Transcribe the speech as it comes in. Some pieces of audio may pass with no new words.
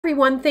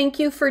Everyone, thank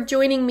you for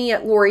joining me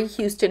at Lori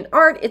Houston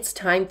Art. It's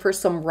time for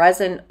some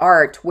resin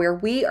art where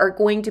we are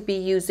going to be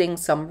using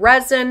some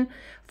resin,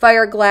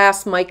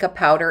 fiberglass, mica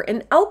powder,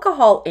 and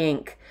alcohol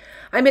ink.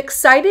 I'm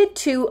excited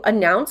to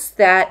announce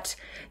that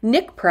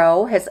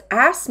NicPro has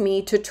asked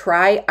me to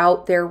try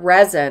out their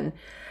resin.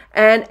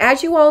 And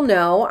as you all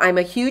know, I'm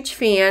a huge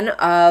fan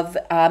of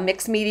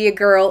Mixed Media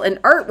Girl and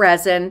art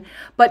resin,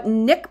 but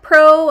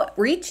NicPro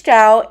reached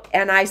out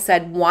and I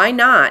said, why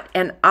not?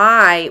 And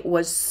I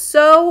was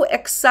so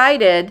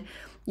excited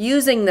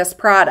using this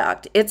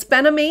product. It's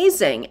been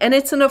amazing and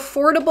it's an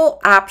affordable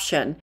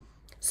option.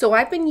 So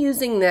I've been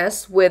using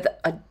this with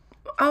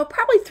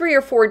probably 3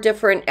 or 4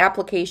 different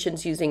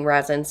applications using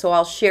resin. So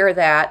I'll share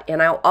that,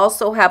 and I'll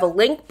also have a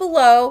link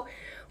below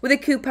with a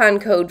coupon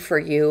code for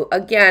you.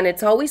 Again,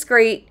 it's always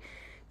great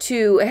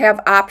to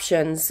have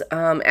options.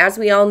 As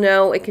we all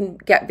know, it can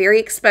get very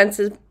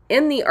expensive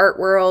in the art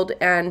world,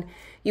 and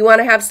you want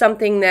to have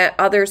something that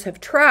others have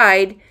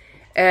tried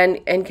and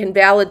can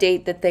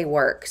validate that they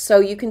work. So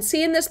you can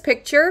see in this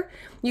picture,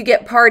 you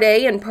get part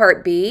A and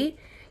part B.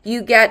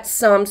 You get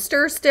some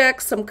stir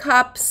sticks, some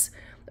cups,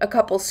 a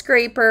couple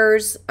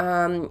scrapers,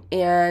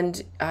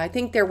 and I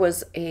think there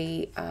was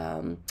a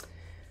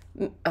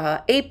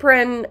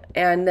apron,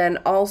 and then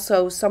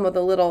also some of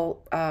the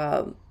little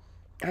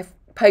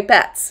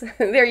pipettes.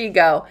 There you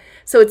go.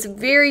 So it's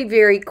very,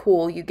 very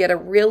cool. You get a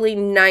really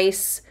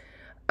nice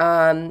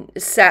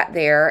set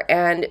there.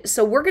 And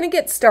so we're going to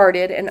get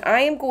started, and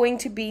I am going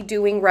to be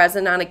doing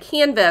resin on a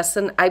canvas,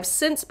 and I've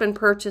since been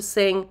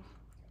purchasing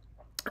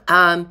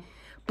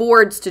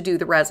boards to do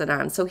the resin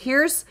on. So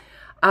here's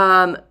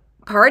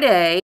part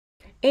A,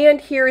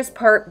 and here is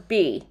part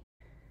B.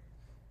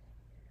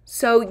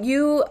 So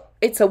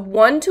it's a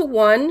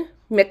 1-to-1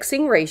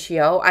 mixing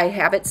ratio. I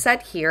have it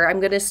set here. I'm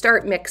going to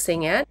start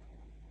mixing it.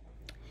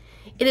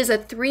 It is a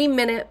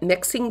 3-minute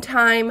mixing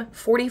time,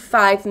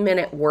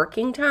 45-minute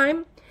working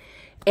time,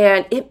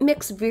 and it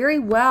mixed very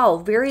well,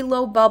 very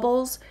low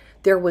bubbles.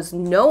 There was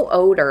no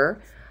odor.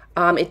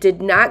 It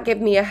did not give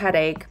me a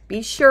headache.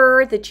 Be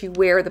sure that you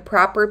wear the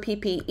proper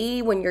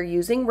PPE when you're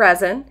using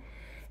resin,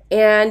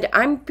 and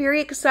I'm very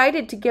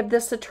excited to give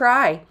this a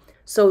try.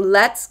 So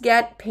let's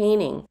get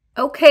painting.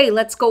 Okay,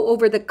 let's go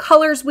over the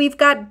colors. We've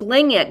got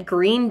Bling It,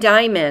 Green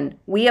Diamond.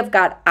 We have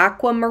got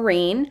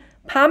Aquamarine,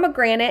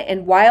 Pomegranate,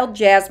 and Wild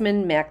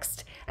Jasmine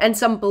mixed, and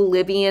some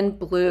Bolivian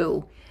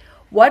Blue.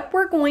 What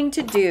we're going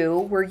to do,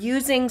 we're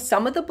using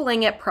some of the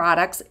Bling It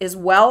products as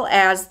well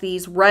as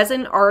these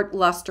Resinart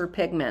luster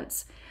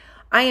pigments.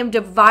 I am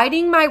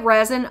dividing my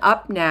resin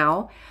up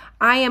now.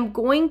 I am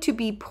going to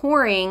be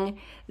pouring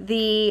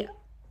the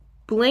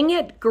Bling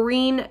It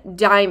Green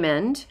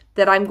Diamond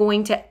that I'm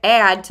going to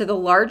add to the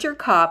larger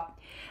cup,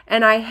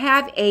 and I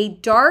have a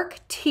dark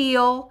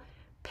teal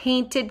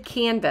painted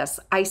canvas.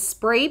 I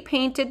spray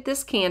painted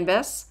this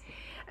canvas,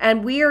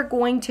 and we are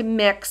going to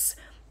mix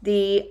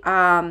the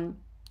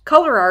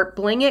Color Art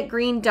Bling It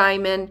Green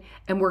Diamond,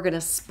 and we're going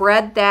to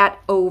spread that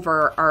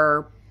over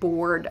our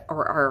board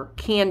or our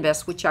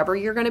canvas, whichever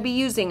you're going to be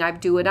using. I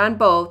do it on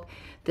both.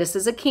 This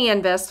is a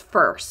canvas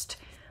first.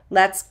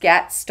 Let's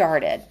get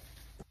started.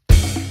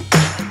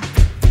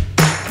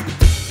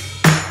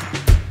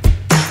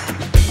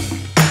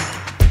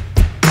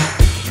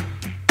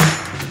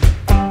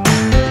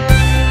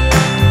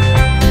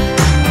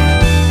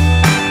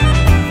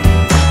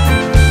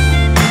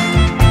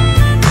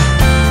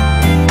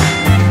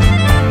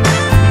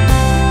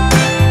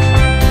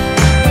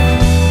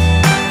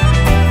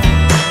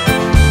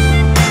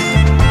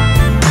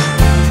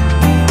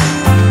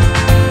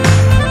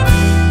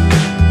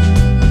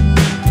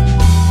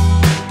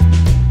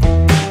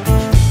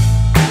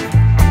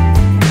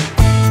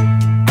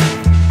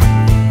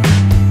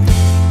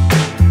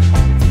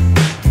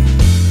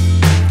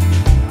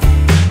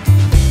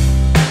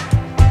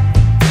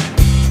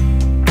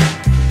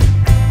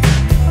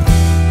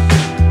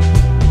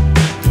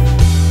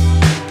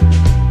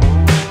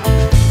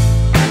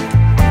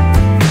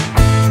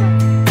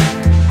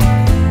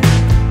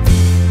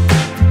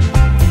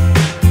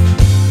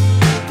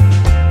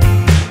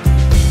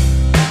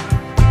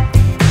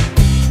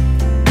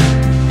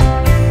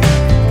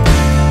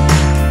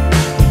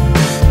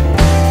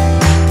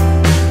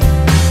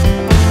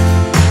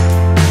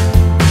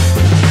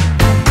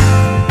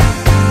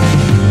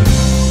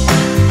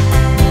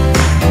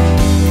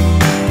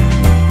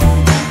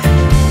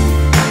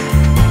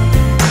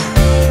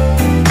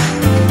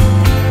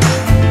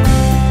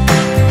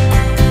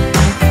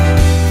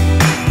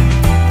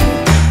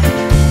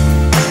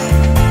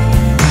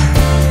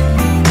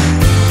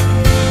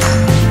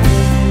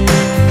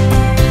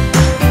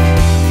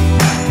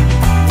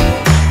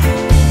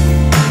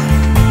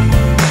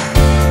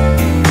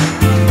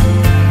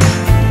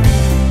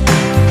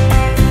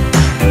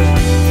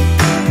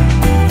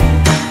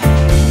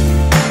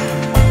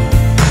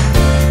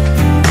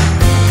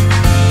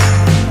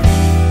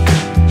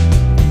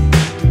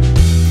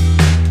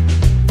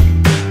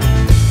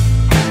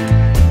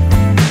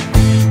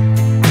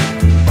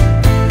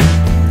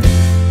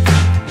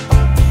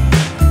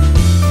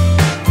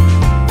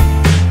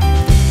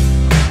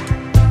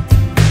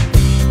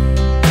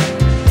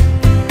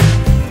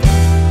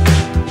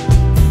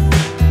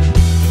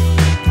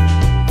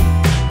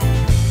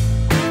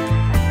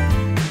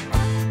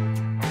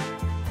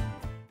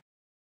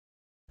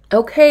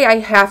 Okay, I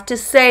have to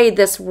say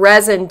this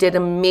resin did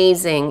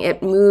amazing.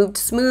 It moved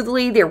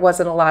smoothly. There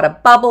wasn't a lot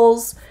of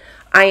bubbles.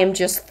 I am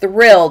just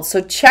thrilled.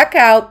 So check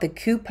out the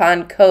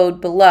coupon code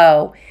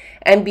below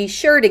and be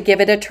sure to give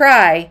it a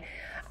try.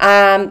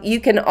 You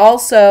can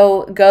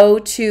also go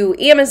to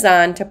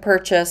Amazon to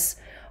purchase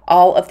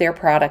all of their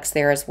products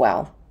there as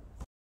well.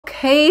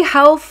 Okay,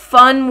 how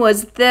fun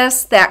was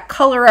this? That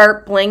color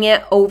art bling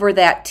it over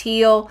that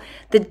teal,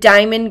 the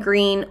diamond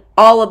green,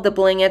 all of the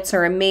blingets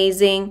are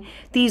amazing.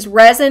 These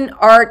resin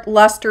art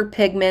luster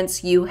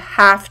pigments, you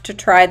have to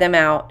try them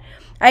out.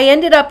 I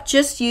ended up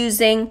just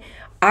using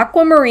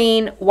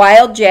aquamarine,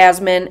 wild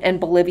jasmine, and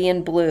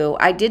Bolivian blue.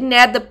 I didn't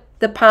add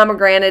the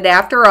pomegranate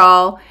after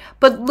all,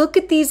 but look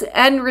at these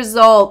end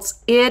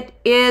results. It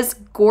is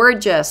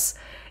gorgeous.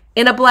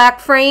 In a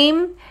black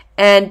frame,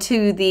 and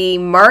to the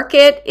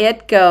market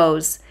it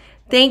goes.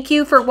 Thank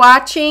you for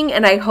watching,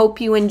 and I hope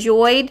you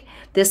enjoyed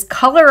this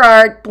color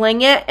art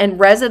bling it and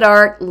resin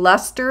art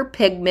luster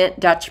pigment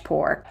Dutch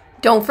pour.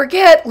 Don't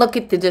forget, look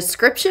at the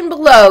description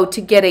below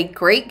to get a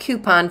great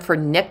coupon for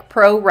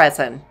NicPro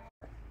resin.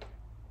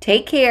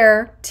 Take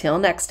care, till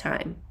next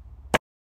time.